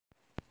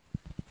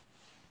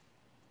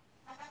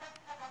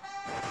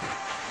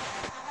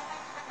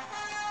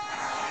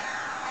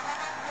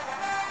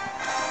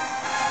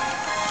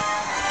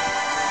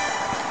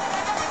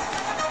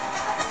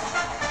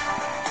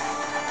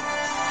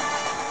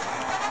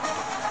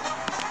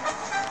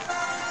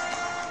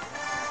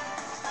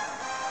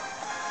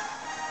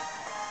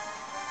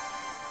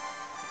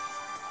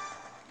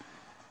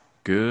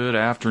Good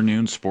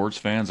afternoon, sports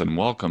fans, and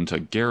welcome to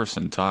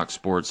Garrison Talk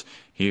Sports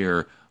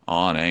here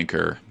on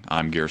Anchor.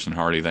 I'm Garrison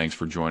Hardy. Thanks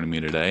for joining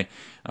me today.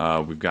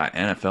 We've got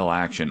NFL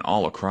action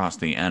all across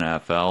the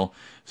NFL,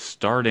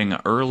 starting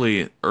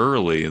early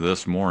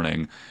this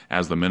morning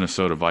as the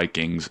Minnesota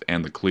Vikings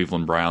and the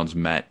Cleveland Browns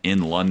met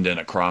in London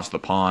across the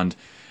pond.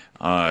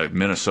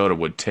 Minnesota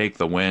would take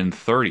the win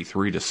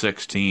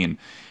 33-16.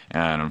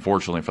 And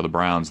unfortunately for the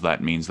Browns,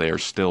 that means they are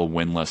still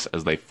winless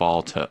as they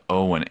fall to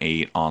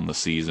 0-8 on the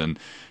season.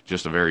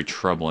 Just a very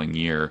troubling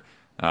year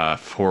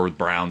for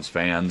Browns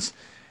fans.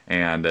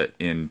 And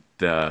in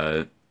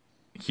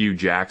Hugh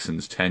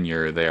Jackson's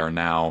tenure, they are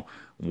now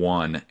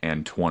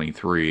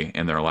 1-23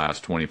 in their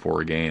last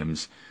 24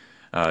 games.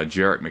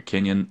 Jerick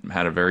McKinnon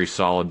had a very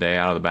solid day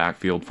out of the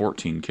backfield,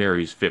 14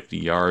 carries, 50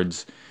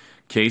 yards.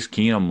 Case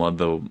Keenum led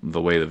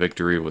the way to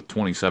victory with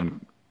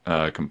 27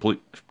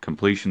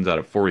 completions out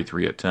of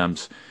 43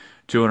 attempts,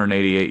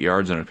 288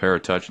 yards and a pair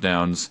of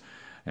touchdowns,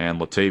 and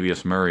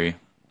Latavius Murray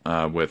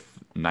with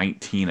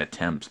 19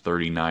 attempts,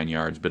 39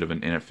 yards. Bit of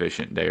an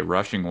inefficient day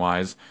rushing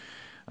wise.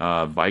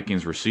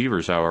 Vikings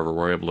receivers, however,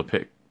 were able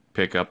to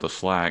pick up the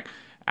slack.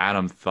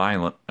 Adam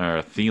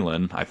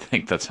Thielen, I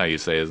think that's how you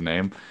say his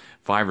name,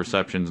 5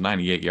 receptions,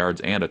 98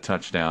 yards, and a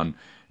touchdown.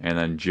 And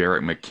then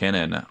Jerick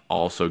McKinnon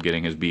also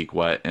getting his beak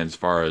wet as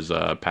far as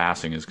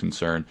passing is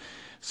concerned.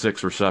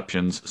 6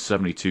 receptions,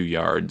 72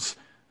 yards.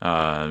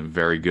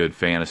 Very good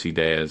fantasy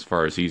day as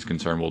far as he's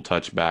concerned. We'll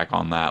touch back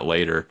on that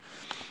later.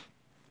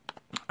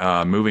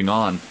 Moving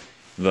on,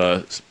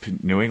 the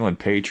New England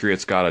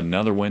Patriots got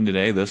another win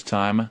today, this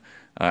time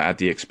at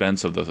the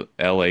expense of the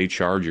LA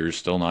Chargers.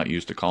 Still not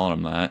used to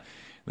calling them that.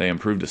 They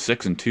improved to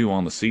 6-2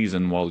 on the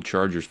season, while the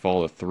Chargers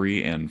fall to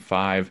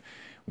 3-5,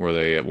 where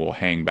they will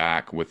hang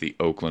back with the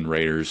Oakland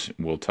Raiders.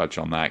 We'll touch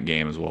on that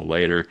game as well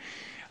later.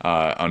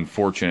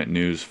 Unfortunate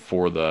news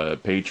for the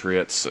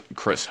Patriots.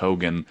 Chris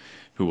Hogan,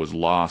 who was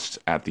lost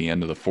at the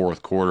end of the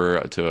fourth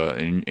quarter to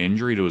an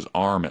injury to his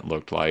arm, it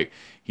looked like.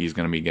 He's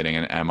going to be getting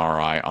an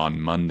MRI on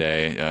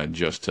Monday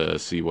just to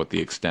see what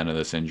the extent of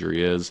this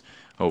injury is.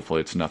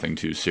 Hopefully it's nothing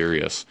too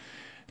serious.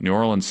 New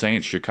Orleans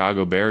Saints,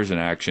 Chicago Bears in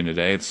action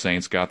today. The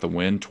Saints got the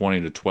win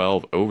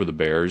 20-12 over the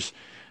Bears.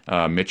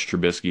 Mitch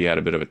Trubisky had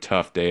a bit of a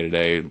tough day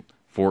today,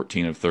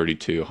 14 of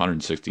 32,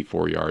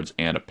 164 yards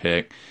and a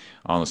pick.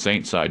 On the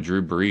Saints side,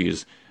 Drew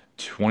Brees,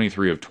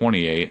 23 of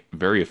 28,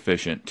 very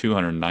efficient,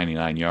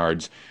 299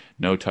 yards,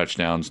 no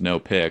touchdowns, no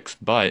picks,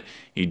 but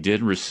he did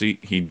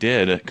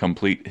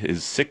complete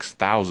his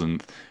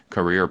 6,000th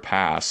career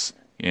pass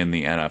in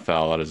the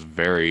NFL. That is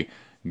very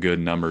good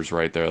numbers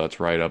right there. That's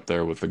right up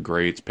there with the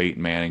greats,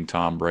 Peyton Manning,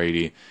 Tom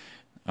Brady,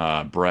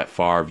 Brett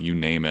Favre, you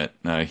name it.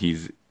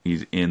 He's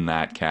in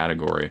that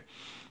category.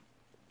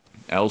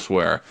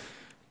 Elsewhere,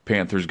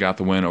 Panthers got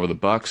the win over the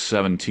Bucs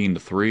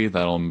 17-3.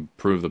 That'll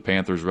improve the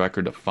Panthers'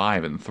 record to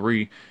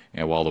 5-3,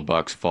 and while the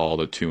Bucs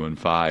fall to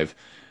 2-5,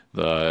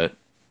 the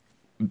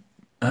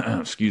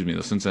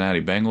the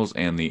Cincinnati Bengals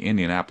and the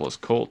Indianapolis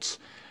Colts.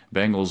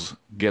 Bengals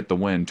get the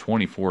win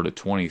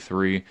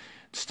 24-23.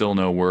 Still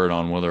no word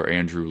on whether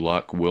Andrew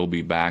Luck will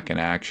be back in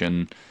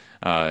action.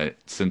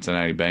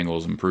 Cincinnati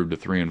Bengals improved to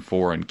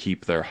 3-4 and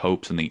keep their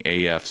hopes in the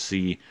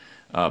AFC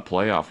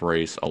playoff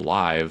race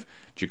alive.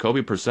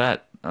 Jacoby Brissett,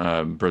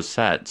 a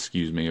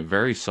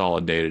very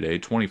solid day today,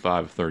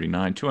 25 of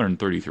 39,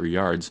 233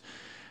 yards,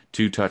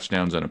 2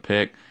 touchdowns and a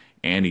pick.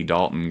 Andy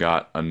Dalton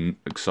got a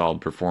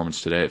solid performance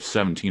today of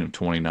 17 of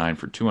 29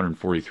 for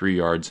 243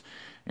 yards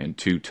and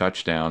 2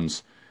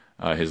 touchdowns.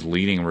 His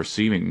leading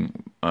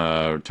receiving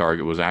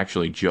target was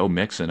actually Joe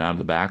Mixon out of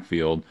the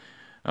backfield.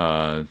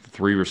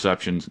 3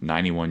 receptions,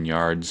 91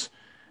 yards.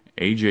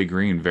 A.J.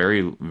 Green,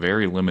 very,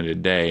 very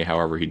limited day.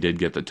 However, he did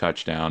get the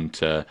touchdown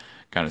to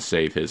kind of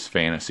save his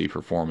fantasy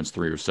performance.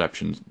 3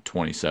 receptions,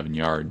 27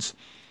 yards.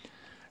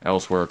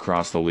 Elsewhere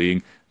across the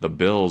league, the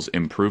Bills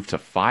improved to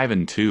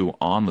 5-2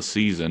 on the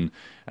season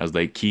as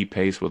they keep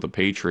pace with the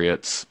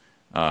Patriots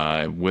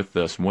with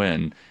this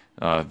win.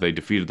 They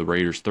defeated the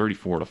Raiders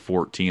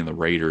 34-14. The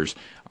Raiders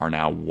are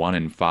now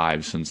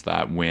 1-5 since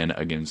that win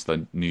against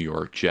the New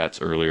York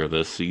Jets earlier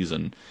this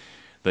season.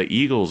 The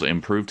Eagles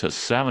improved to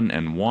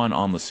 7-1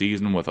 on the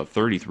season with a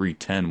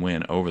 33-10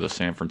 win over the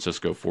San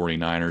Francisco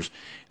 49ers,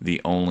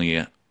 the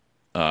only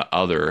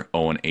other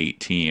 0-8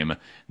 team,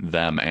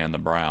 them and the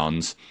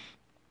Browns.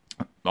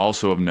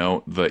 Also of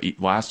note, the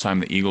last time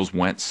the Eagles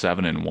went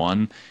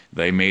 7-1,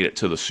 they made it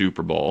to the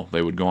Super Bowl.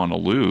 They would go on to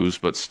lose,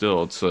 but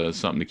still, it's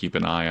something to keep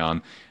an eye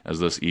on as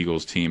this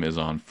Eagles team is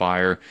on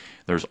fire.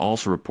 There's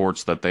also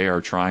reports that they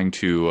are trying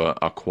to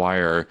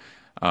acquire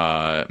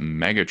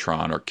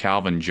Megatron or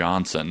Calvin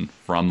Johnson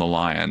from the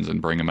Lions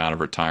and bring him out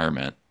of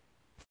retirement.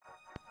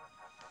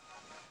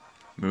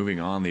 Moving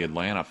on, the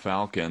Atlanta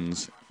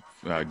Falcons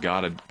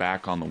got it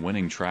back on the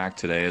winning track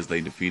today as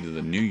they defeated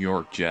the New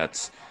York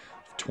Jets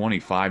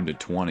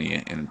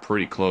 25-20 in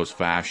pretty close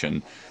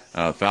fashion.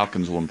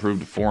 Falcons will improve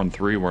to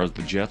 4-3, whereas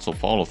the Jets will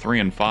fall to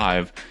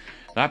 3-5.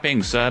 That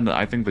being said,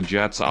 I think the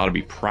Jets ought to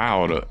be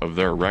proud of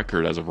their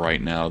record as of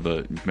right now.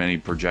 Many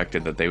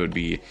projected that they would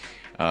be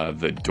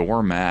the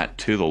doormat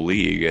to the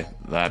league.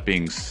 That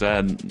being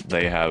said,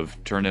 they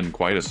have turned in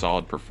quite a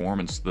solid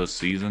performance this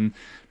season,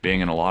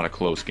 being in a lot of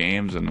close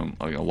games and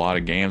a lot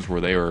of games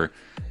where they were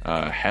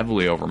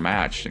heavily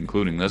overmatched,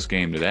 including this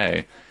game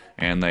today.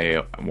 And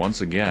they,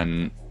 once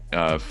again,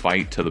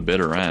 fight to the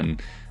bitter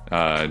end.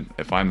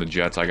 If I'm the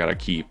Jets, I got to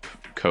keep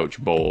Coach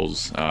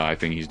Bowles. I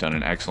think he's done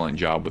an excellent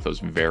job with this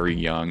very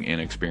young,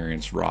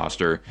 inexperienced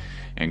roster.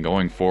 And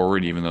going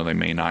forward, even though they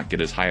may not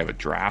get as high of a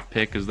draft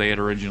pick as they had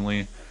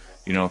originally,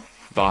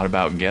 thought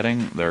about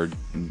getting,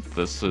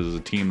 this is a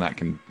team that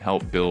can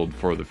help build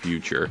for the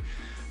future.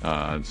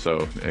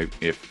 So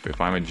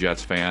if I'm a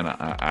Jets fan,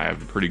 I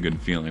have a pretty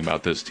good feeling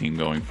about this team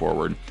going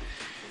forward.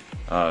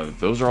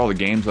 Those are all the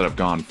games that have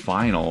gone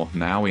final.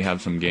 Now we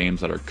have some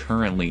games that are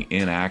currently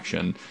in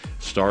action,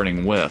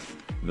 starting with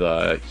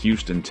the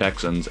Houston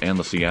Texans and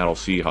the Seattle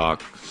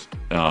Seahawks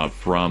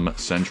from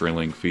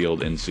CenturyLink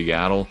Field in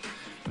Seattle.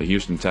 The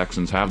Houston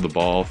Texans have the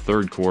ball,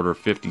 third quarter,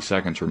 50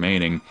 seconds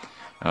remaining.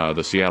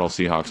 The Seattle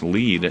Seahawks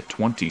lead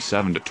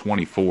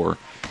 27-24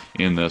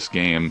 in this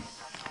game.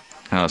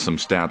 Some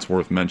stats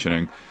worth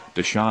mentioning.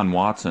 Deshaun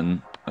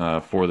Watson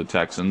for the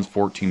Texans,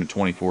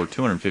 14-24,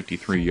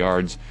 253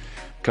 yards,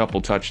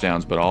 couple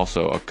touchdowns, but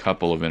also a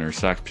couple of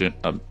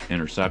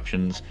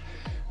interceptions.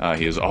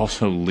 He is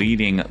also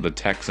leading the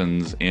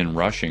Texans in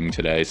rushing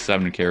today,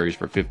 7 carries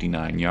for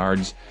 59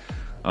 yards.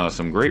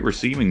 Some great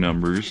receiving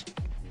numbers.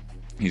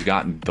 He's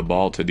gotten the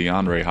ball to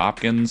DeAndre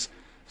Hopkins,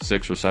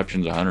 6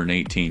 receptions,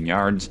 118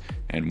 yards,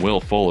 and Will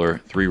Fuller,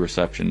 3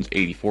 receptions,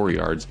 84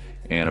 yards,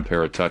 and a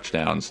pair of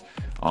touchdowns.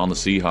 On the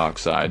Seahawks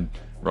side,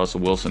 Russell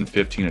Wilson,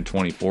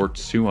 15-24,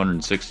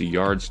 260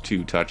 yards,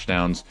 2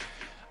 touchdowns.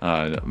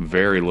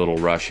 Very little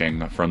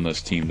rushing from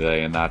this team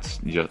today, and that's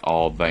just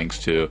all thanks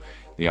to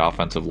the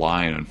offensive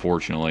line.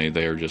 Unfortunately,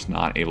 they are just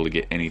not able to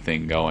get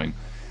anything going.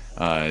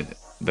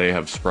 They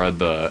have spread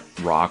the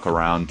rock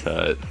around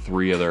to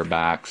 3 of their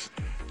backs,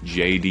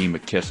 J.D.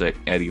 McKissick,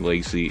 Eddie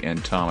Lacy,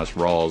 and Thomas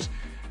Rawls,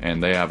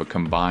 and they have a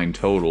combined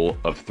total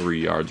of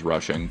 3 yards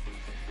rushing.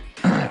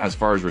 As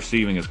far as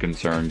receiving is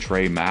concerned,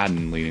 Trey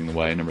Madden leading the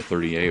way, number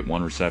 38,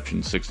 1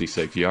 reception,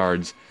 66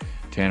 yards.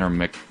 Tanner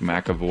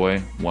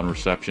McAvoy, 1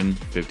 reception,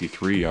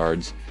 53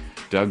 yards.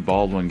 Doug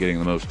Baldwin getting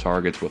the most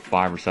targets with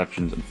 5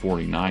 receptions and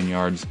 49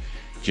 yards.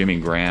 Jimmy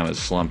Graham has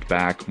slumped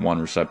back,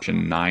 1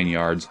 reception, 9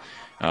 yards.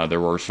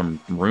 There were some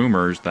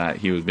rumors that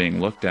he was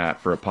being looked at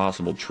for a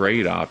possible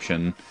trade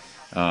option,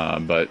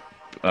 but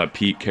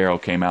Pete Carroll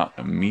came out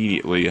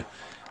immediately,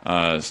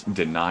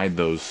 denied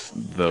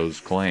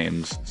those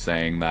claims,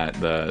 saying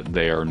that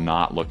they are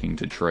not looking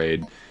to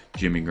trade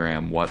Jimmy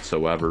Graham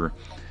whatsoever.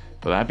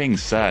 But that being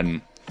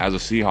said, as a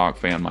Seahawk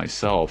fan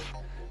myself,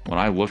 when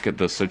I look at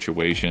the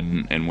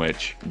situation in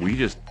which we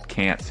just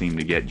can't seem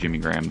to get Jimmy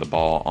Graham the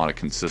ball on a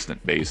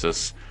consistent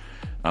basis,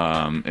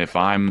 if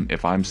I'm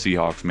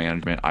Seahawks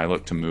management, I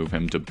look to move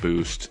him to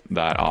boost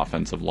that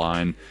offensive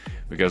line,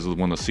 because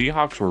when the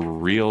Seahawks were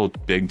real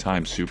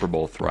big-time Super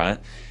Bowl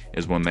threat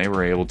is when they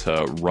were able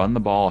to run the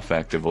ball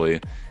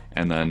effectively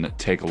and then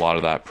take a lot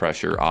of that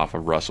pressure off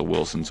of Russell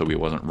Wilson so he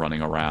wasn't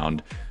running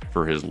around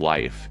for his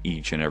life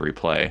each and every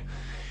play.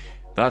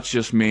 That's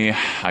just me.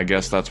 I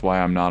guess that's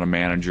why I'm not a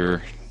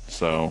manager.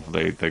 So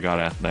they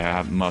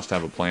must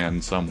have a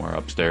plan somewhere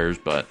upstairs.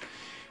 But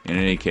in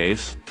any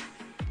case,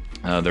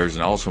 there's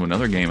also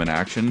another game in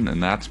action,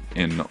 and that's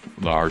in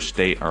our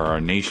state or our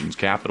nation's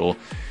capital,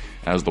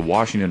 as the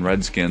Washington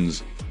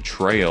Redskins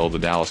trail the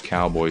Dallas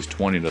Cowboys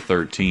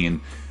 20-13.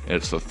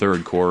 It's the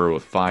third quarter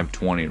with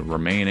 5:20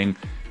 remaining.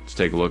 Let's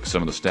take a look at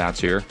some of the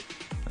stats here.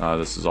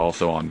 This is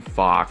also on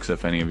Fox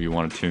if any of you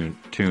want to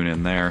tune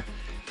in there.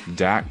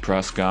 Dak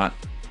Prescott,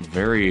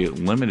 very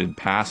limited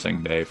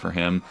passing day for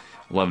him,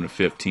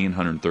 11-15,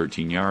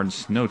 113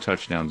 yards, no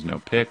touchdowns, no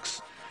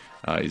picks.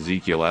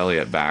 Ezekiel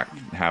Elliott back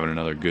having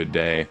another good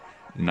day,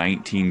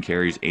 19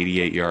 carries,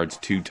 88 yards,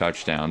 2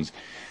 touchdowns.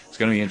 It's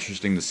going to be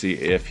interesting to see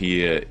if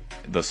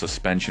the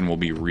suspension will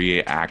be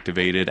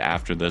reactivated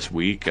after this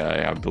week.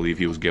 I believe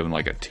he was given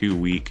like a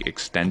 2-week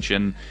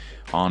extension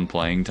on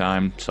playing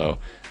time, so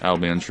that'll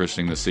be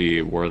interesting to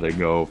see where they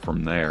go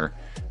from there.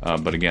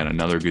 But again,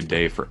 another good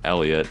day for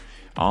Elliott.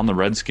 On the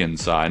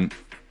Redskins side,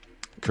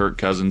 Kirk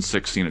Cousins,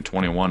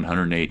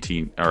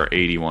 16-21,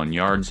 81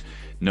 yards,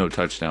 no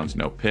touchdowns,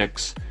 no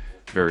picks.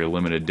 Very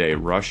limited day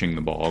rushing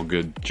the ball.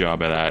 Good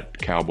job at that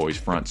Cowboys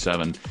front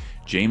 7.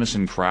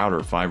 Jamison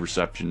Crowder, 5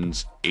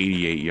 receptions,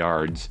 88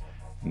 yards,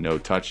 no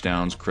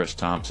touchdowns. Chris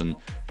Thompson,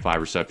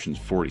 5 receptions,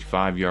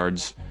 45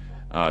 yards.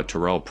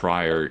 Terrell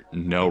Pryor,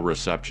 no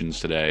receptions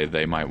today.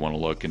 They might want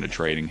to look into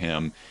trading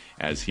him,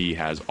 as he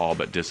has all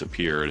but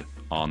disappeared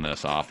on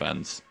this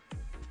offense.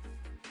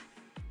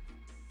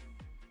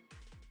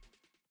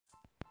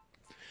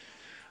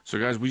 So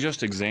guys, we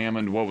just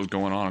examined what was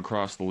going on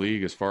across the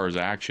league as far as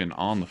action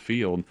on the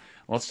field.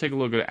 Let's take a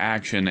look at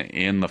action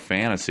in the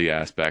fantasy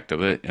aspect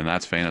of it, and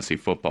that's fantasy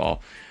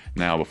football.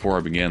 Now, before I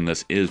begin,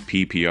 this is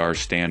PPR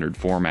standard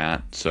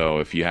format, so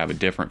if you have a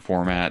different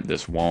format,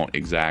 this won't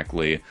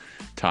exactly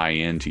tie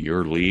into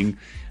your league.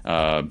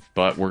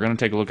 But we're going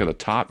to take a look at the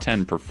top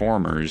 10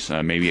 performers,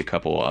 maybe a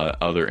couple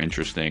other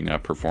interesting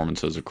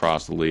performances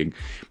across the league.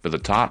 But the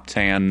top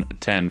 10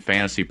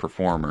 fantasy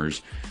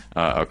performers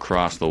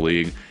across the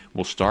league.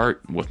 We'll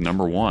start with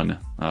number 1,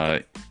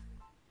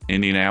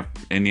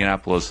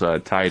 Indianapolis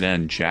tight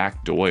end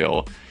Jack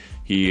Doyle.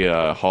 He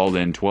hauled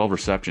in 12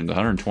 receptions,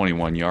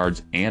 121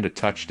 yards, and a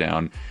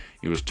touchdown.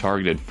 He was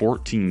targeted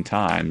 14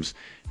 times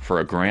for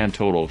a grand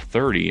total of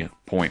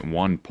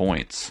 30.1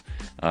 points.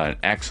 An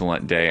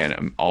excellent day,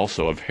 and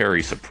also a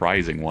very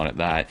surprising one at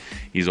that.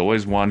 He's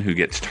always one who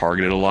gets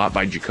targeted a lot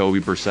by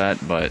Jacoby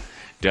Brissett, but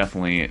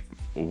definitely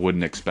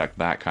wouldn't expect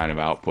that kind of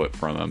output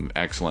from him.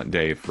 Excellent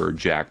day for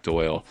Jack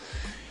Doyle.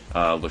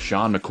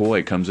 LaShawn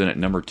McCoy comes in at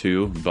number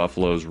 2.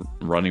 Buffalo's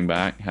running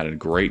back had a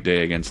great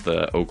day against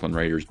the Oakland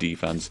Raiders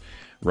defense,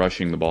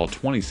 rushing the ball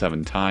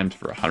 27 times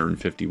for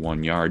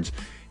 151 yards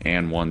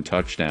and 1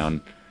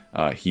 touchdown.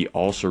 He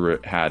also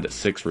had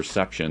 6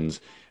 receptions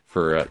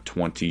for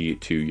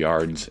 22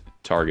 yards,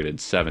 targeted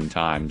 7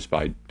 times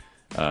by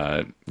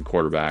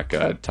quarterback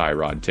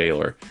Tyrod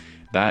Taylor.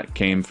 That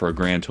came for a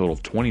grand total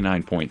of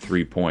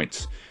 29.3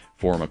 points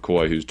for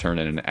McCoy, who's turned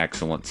in an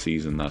excellent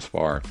season thus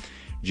far.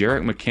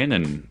 Jerick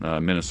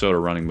McKinnon, Minnesota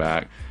running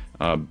back,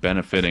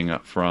 benefiting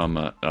from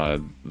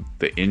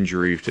the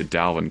injury to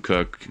Dalvin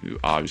Cook.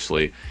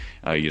 Obviously,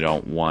 you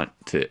don't want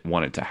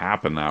it to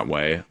happen that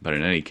way, but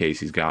in any case,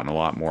 he's gotten a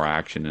lot more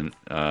action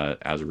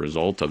as a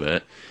result of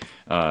it.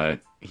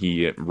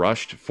 He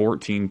rushed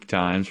 14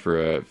 times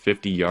for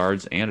 50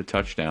 yards and a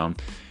touchdown,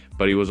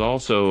 but he was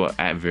also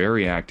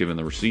very active in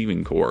the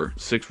receiving corps.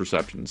 6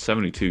 receptions,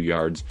 72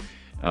 yards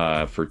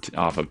off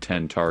of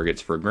 10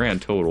 targets for a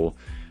grand total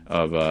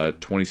of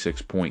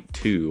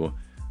 26.2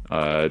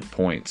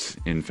 points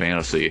in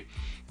fantasy.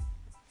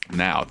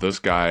 Now, this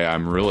guy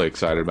I'm really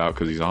excited about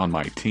because he's on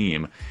my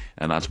team,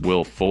 and that's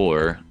Will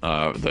Fuller,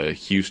 the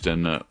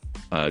Houston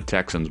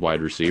Texans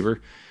wide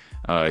receiver.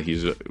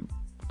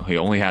 He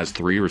only has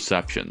 3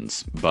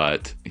 receptions,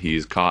 but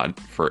he's caught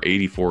for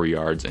 84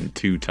 yards and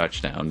 2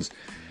 touchdowns.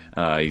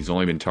 He's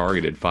only been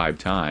targeted 5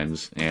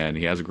 times, and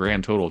he has a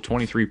grand total of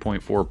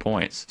 23.4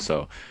 points.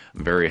 So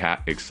I'm very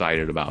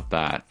excited about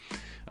that.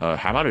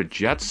 How about a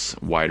Jets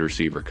wide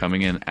receiver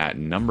coming in at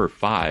number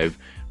 5,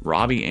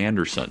 Robbie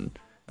Anderson,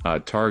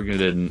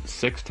 targeted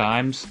 6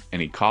 times,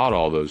 and he caught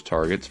all those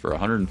targets for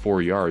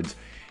 104 yards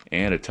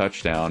and a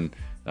touchdown.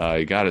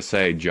 You got to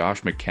say,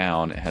 Josh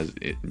McCown has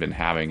been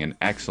having an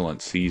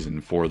excellent season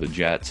for the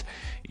Jets,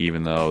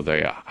 even though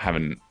they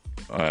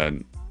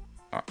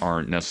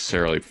aren't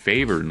necessarily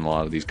favored in a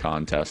lot of these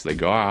contests. They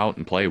go out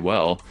and play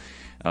well,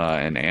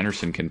 and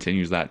Anderson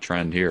continues that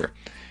trend here.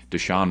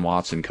 Deshaun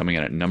Watson coming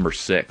in at number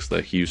 6,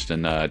 the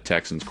Houston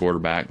Texans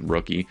quarterback,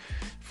 rookie,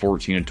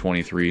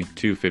 14-23,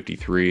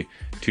 253,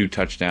 2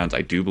 touchdowns.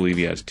 I do believe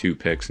he has 2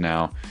 picks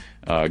now.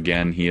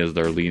 Again, he is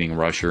their leading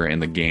rusher in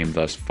the game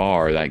thus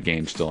far. That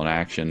game's still in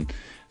action.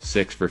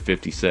 6 for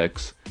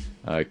 56.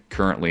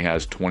 Currently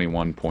has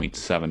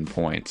 21.7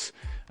 points,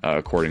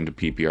 according to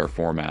PPR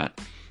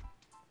format.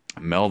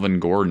 Melvin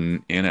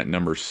Gordon in at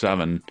number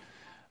 7.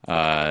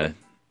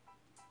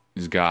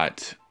 He's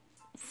got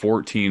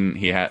 14.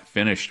 He had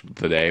finished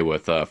the day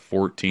with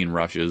 14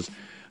 rushes,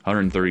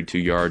 132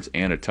 yards,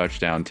 and a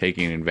touchdown,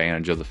 taking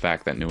advantage of the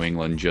fact that New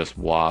England just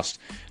lost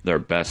their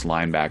best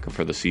linebacker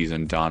for the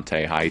season,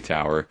 Dante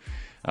Hightower.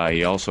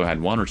 He also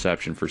had 1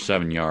 reception for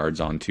 7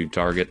 yards on 2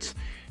 targets,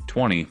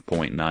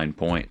 20.9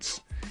 points.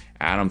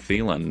 Adam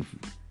Thielen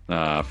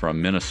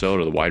from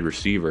Minnesota, the wide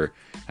receiver,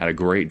 had a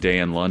great day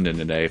in London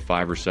today,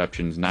 5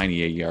 receptions,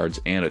 98 yards,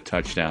 and a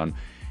touchdown.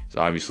 He's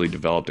obviously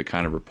developed a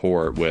kind of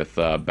rapport with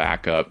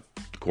backup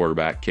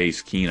quarterback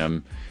Case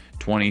Keenum,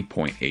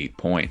 20.8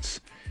 points.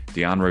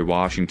 DeAndre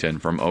Washington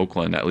from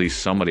Oakland, at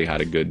least somebody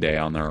had a good day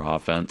on their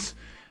offense.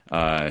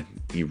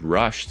 He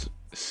rushed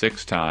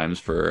 6 times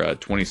for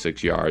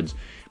 26 yards,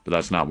 but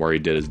that's not where he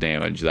did his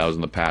damage. That was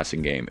in the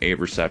passing game. 8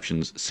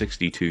 receptions,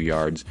 62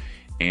 yards,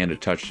 and a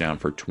touchdown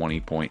for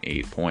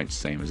 20.8 points,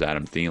 same as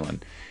Adam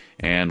Thielen.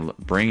 And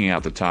bringing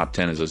out the top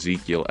 10 is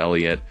Ezekiel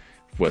Elliott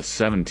with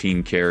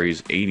 17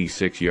 carries,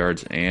 86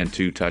 yards, and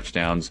 2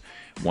 touchdowns,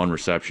 1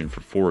 reception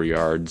for 4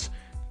 yards,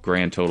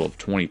 grand total of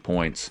 20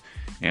 points.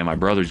 And my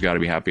brother's got to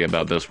be happy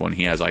about this one.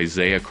 He has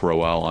Isaiah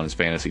Crowell on his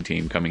fantasy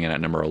team coming in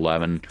at number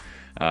 11.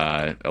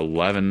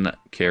 11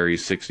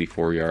 carries,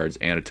 64 yards,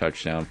 and a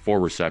touchdown, 4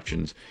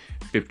 receptions,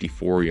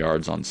 54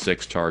 yards on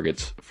 6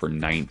 targets for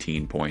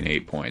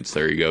 19.8 points.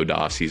 There you go,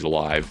 Doss. He's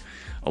alive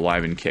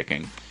and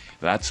kicking.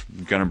 That's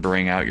going to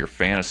bring out your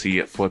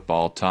fantasy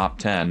football top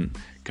 10.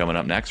 Coming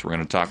up next, we're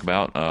going to talk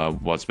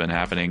about what's been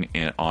happening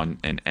on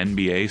an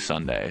NBA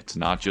Sunday. It's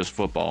not just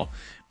football.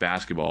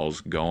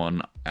 Basketball's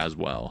going as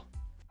well.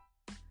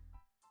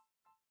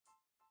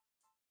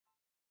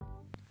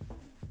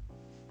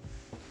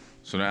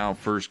 So now,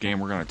 first game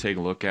we're going to take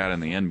a look at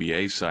in the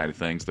NBA side of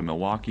things, the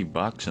Milwaukee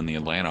Bucks and the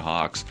Atlanta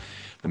Hawks.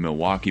 The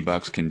Milwaukee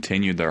Bucks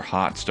continued their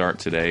hot start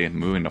today,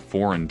 moving to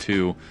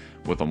 4-2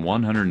 with a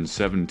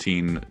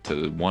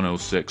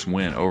 117-106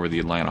 win over the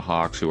Atlanta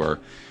Hawks, who are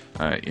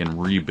in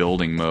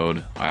rebuilding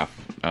mode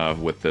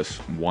with this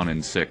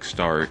 1-6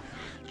 start.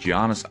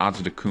 Giannis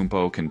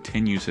Antetokounmpo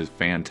continues his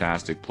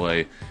fantastic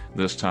play,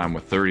 this time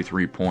with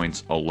 33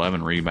 points,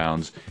 11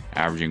 rebounds,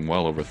 averaging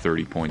well over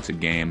 30 points a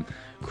game.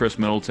 Chris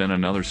Middleton,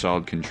 another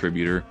solid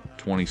contributor,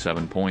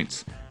 27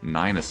 points,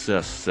 9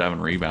 assists, 7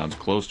 rebounds,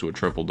 close to a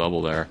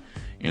triple-double there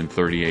in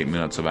 38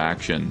 minutes of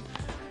action.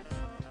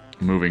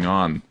 Moving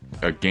on,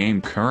 a game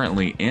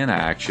currently in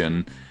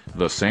action,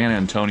 the San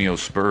Antonio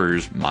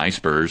Spurs, my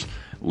Spurs,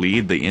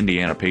 lead the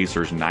Indiana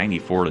Pacers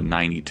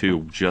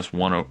 94-92. Just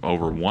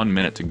over 1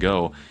 minute to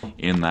go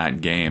in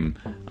that game.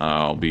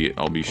 I'll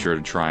be sure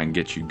to try and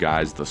get you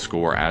guys the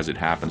score as it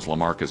happens.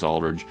 LaMarcus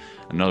Aldridge,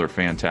 another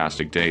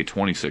fantastic day,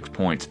 26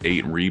 points,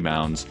 8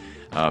 rebounds.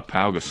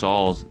 Pau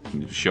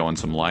Gasol showing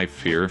some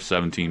life here,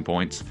 17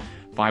 points,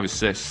 5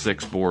 assists,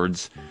 6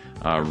 boards.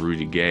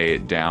 Rudy Gay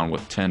down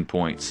with 10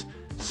 points,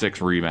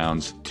 6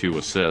 rebounds, 2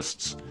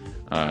 assists.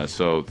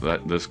 So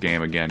this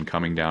game, again,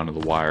 coming down to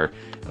the wire.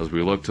 As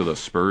we look to the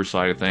Spurs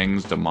side of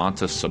things,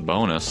 Domantas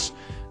Sabonis,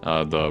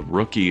 the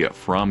rookie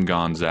from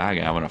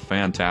Gonzaga, having a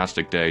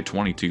fantastic day,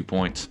 22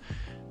 points.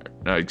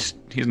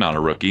 He's not a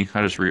rookie.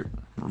 I just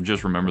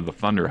remember the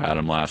Thunder had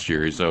him last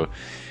year, so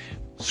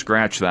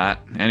scratch that.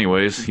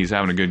 Anyways, he's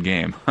having a good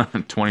game.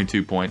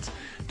 22 points,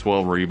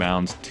 12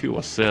 rebounds, 2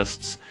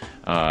 assists.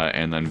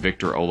 And then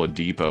Victor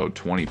Oladipo,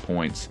 20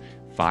 points,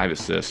 5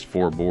 assists,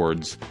 4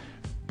 boards.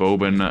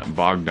 Boban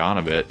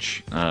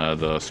Bogdanovic,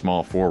 the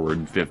small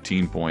forward,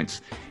 15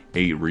 points,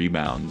 8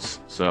 rebounds.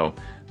 So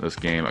this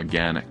game,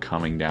 again,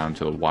 coming down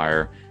to the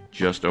wire.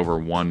 Just over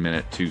 1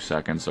 minute, 2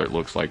 seconds. So it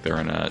looks like they're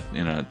in a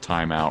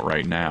timeout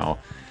right now.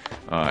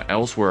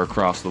 Elsewhere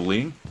across the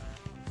league,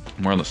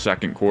 we're in the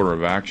second quarter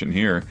of action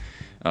here.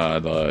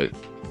 The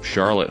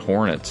Charlotte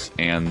Hornets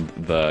and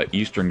the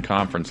Eastern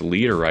Conference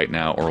leader right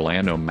now,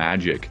 Orlando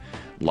Magic,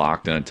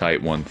 locked in a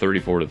tight one,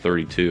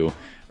 34-32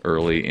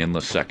 early in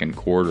the second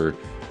quarter.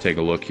 Take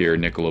a look here.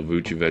 Nikola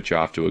Vucevic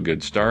off to a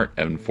good start.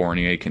 Evan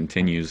Fournier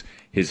continues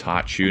his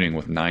hot shooting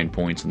with 9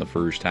 points in the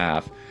first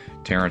half.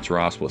 Terrence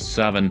Ross with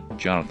 7.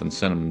 Jonathan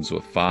Simmons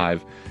with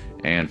 5.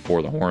 And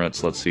for the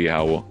Hornets, let's see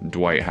how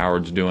Dwight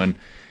Howard's doing.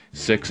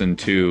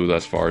 6-2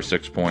 thus far,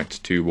 6 points,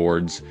 2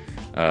 boards.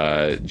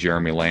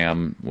 Jeremy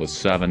Lamb with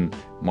 7.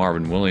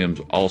 Marvin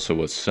Williams also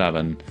with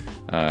 7.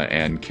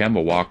 And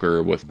Kemba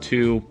Walker with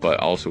 2, but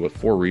also with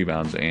 4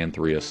 rebounds and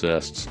 3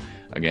 assists.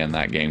 Again,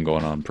 that game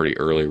going on pretty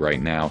early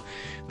right now.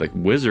 The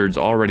Wizards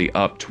already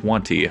up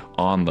 20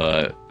 on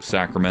the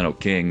Sacramento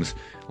Kings,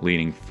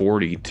 leading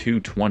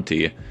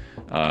 40-20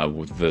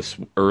 with this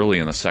early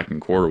in the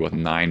second quarter with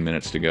 9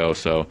 minutes to go.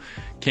 So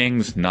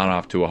Kings not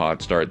off to a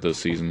hot start this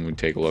season. We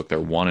take a look. They're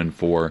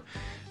 1-4.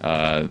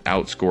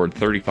 Outscored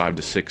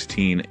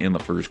 35-16 in the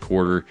first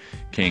quarter.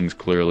 Kings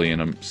clearly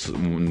in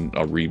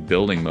a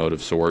rebuilding mode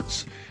of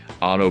sorts.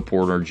 Otto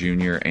Porter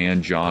Jr.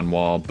 and John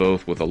Wall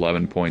both with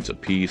 11 points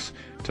apiece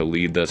to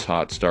lead this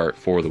hot start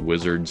for the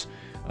Wizards.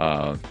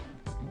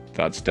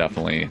 That's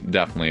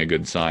definitely a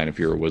good sign if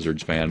you're a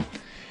Wizards fan.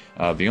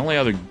 The only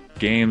other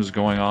games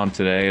going on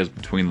today is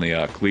between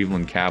the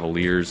Cleveland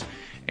Cavaliers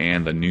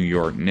and the New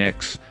York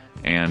Knicks,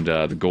 and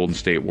the Golden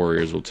State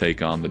Warriors will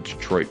take on the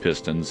Detroit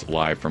Pistons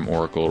live from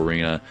Oracle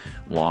Arena.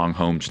 Long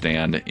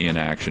homestand in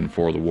action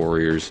for the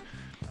Warriors.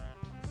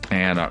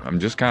 And I'm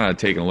just kind of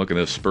taking a look at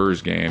this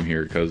Spurs game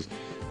here because,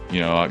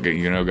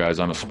 guys,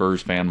 I'm a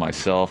Spurs fan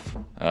myself.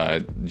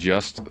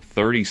 Just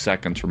 30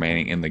 seconds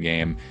remaining in the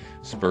game.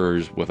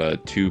 Spurs with a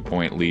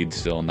 2-point lead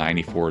still,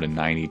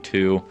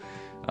 94-92.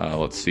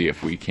 Let's see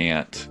if we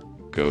can't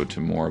go to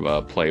more of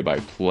a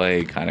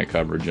play-by-play kind of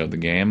coverage of the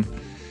game.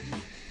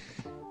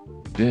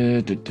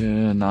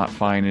 Not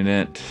finding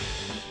it.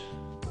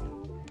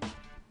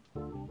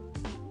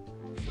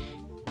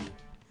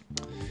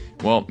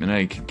 Well,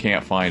 you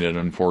can't find it,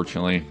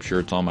 unfortunately. I'm sure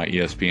it's on my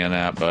ESPN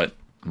app, but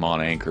I'm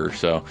on Anchor.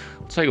 So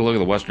let's take a look at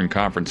the Western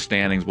Conference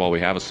standings while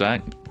we have a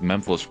sec.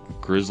 Memphis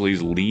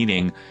Grizzlies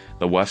leading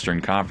the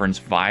Western Conference,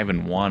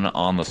 5-1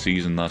 on the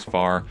season thus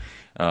far.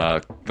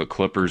 The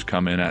Clippers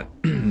come in at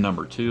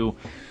number 2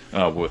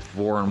 with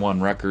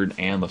 4-1 record,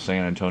 and the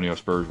San Antonio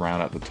Spurs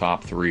round out the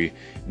top 3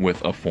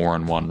 with a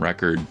 4-1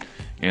 record.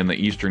 In the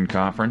Eastern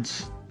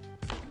Conference,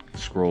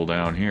 scroll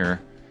down here.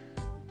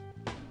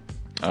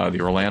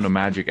 The Orlando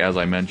Magic, as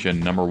I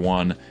mentioned, number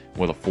 1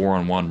 with a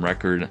 4-1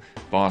 record.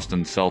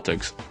 Boston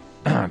Celtics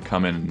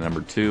come in at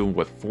number 2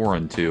 with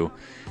 4-2.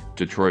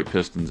 Detroit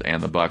Pistons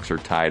and the Bucks are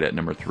tied at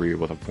number 3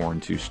 with a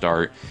 4-2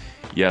 start.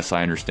 Yes,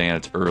 I understand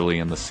it's early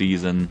in the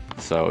season,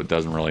 so it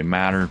doesn't really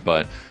matter,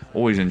 but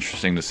always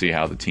interesting to see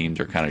how the teams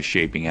are kind of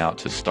shaping out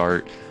to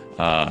start.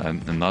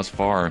 And thus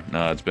far,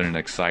 it's been an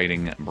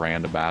exciting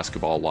brand of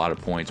basketball. A lot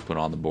of points put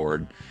on the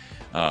board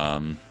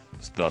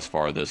thus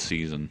far this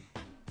season.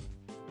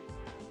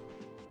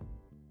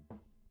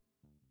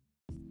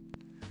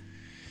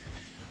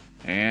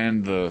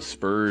 And the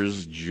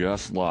Spurs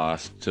just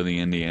lost to the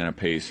Indiana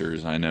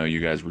Pacers. I know you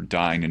guys were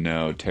dying to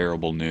know.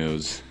 Terrible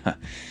news.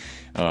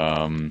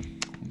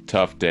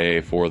 tough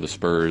day for the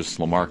Spurs.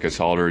 LaMarcus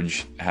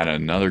Aldridge had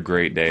another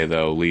great day,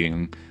 though,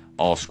 leading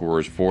all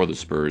scorers for the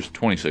Spurs,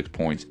 26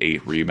 points,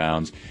 8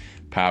 rebounds.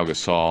 Pau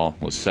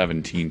Gasol was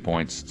 17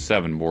 points,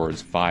 7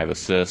 boards, 5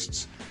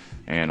 assists.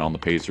 And on the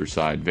Pacers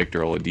side,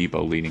 Victor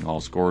Oladipo leading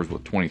all scorers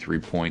with 23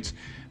 points,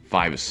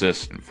 5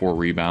 assists, and 4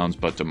 rebounds.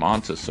 But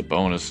Domantas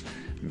Sabonis,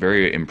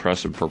 very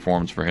impressive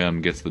performance for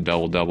him, gets the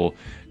double-double,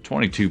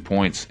 22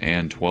 points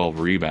and 12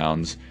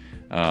 rebounds.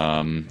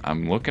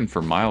 I'm looking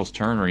for Miles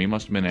Turner. He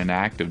must have been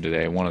inactive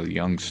today, one of the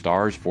young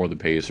stars for the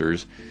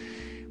Pacers,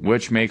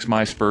 which makes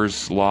my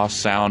Spurs loss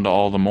sound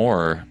all the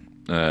more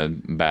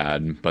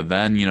bad. But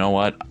then, you know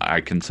what?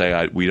 I can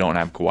say we don't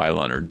have Kawhi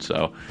Leonard,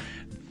 so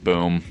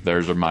boom,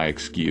 there's my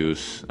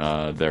excuse.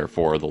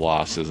 Therefore, the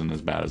loss isn't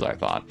as bad as I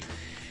thought.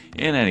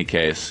 In any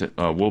case,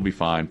 we'll be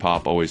fine.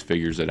 Pop always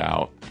figures it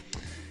out.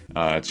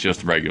 It's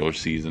just regular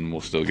season.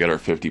 We'll still get our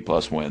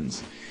 50-plus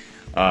wins.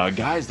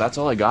 Guys, that's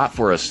all I got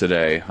for us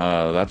today.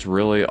 That's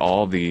really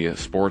all the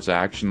sports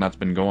action that's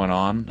been going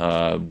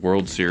on.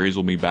 World Series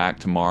will be back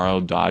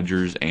tomorrow,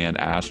 Dodgers and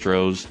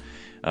Astros.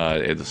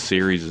 The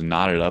series is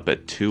knotted up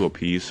at 2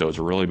 apiece, so it's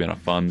really been a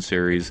fun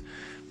series.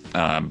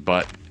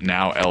 But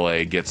now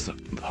LA gets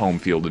home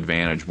field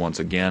advantage once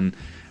again.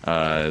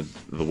 The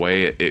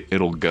way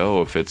it'll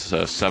go, if it's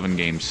a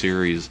 7-game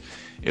series,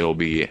 it'll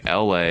be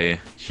LA,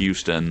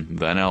 Houston,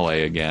 then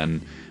LA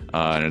again.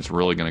 And it's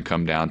really going to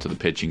come down to the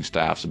pitching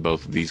staffs of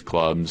both of these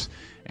clubs.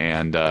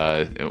 And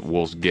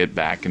we'll get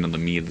back into the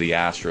meat of the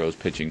Astros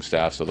pitching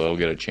staff, so they'll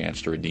get a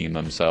chance to redeem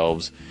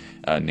themselves,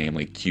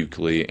 namely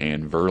Kuechly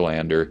and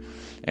Verlander.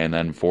 And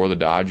then for the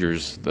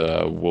Dodgers,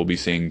 we'll be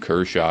seeing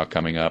Kershaw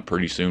coming up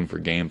pretty soon for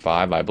Game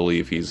 5. I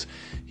believe he's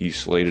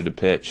slated to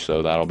pitch,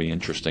 so that'll be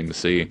interesting to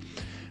see.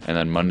 And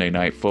then Monday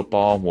Night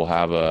Football, we'll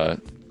have a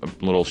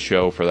little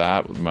show for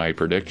that with my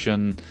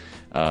prediction.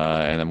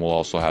 And then we'll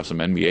also have some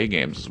NBA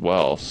games as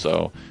well.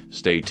 So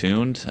stay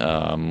tuned.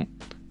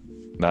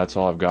 That's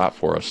all I've got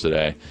for us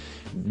today.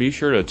 Be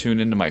sure to tune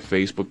into my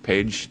Facebook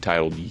page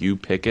titled You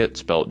Pick It,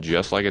 spelled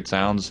just like it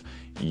sounds.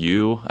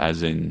 You,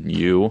 as in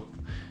you,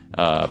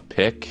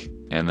 pick,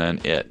 and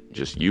then it.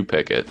 Just You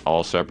Pick It,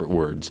 all separate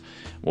words.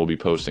 We'll be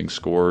posting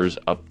scores,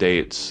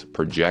 updates,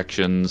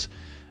 projections,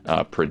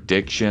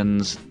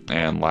 predictions,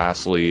 and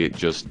lastly,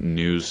 just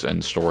news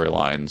and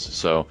storylines.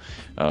 So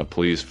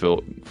please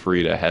feel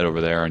free to head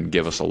over there and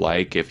give us a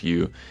like if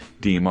you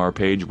deem our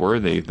page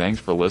worthy. Thanks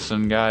for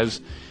listening,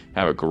 guys.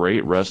 Have a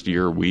great rest of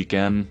your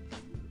weekend,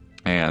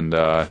 and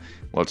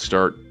let's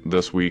start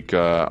this week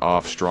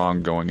off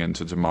strong going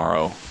into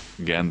tomorrow.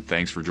 Again,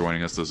 thanks for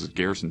joining us. This is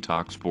Garrison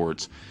Talk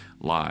Sports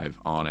live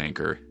on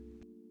Anchor.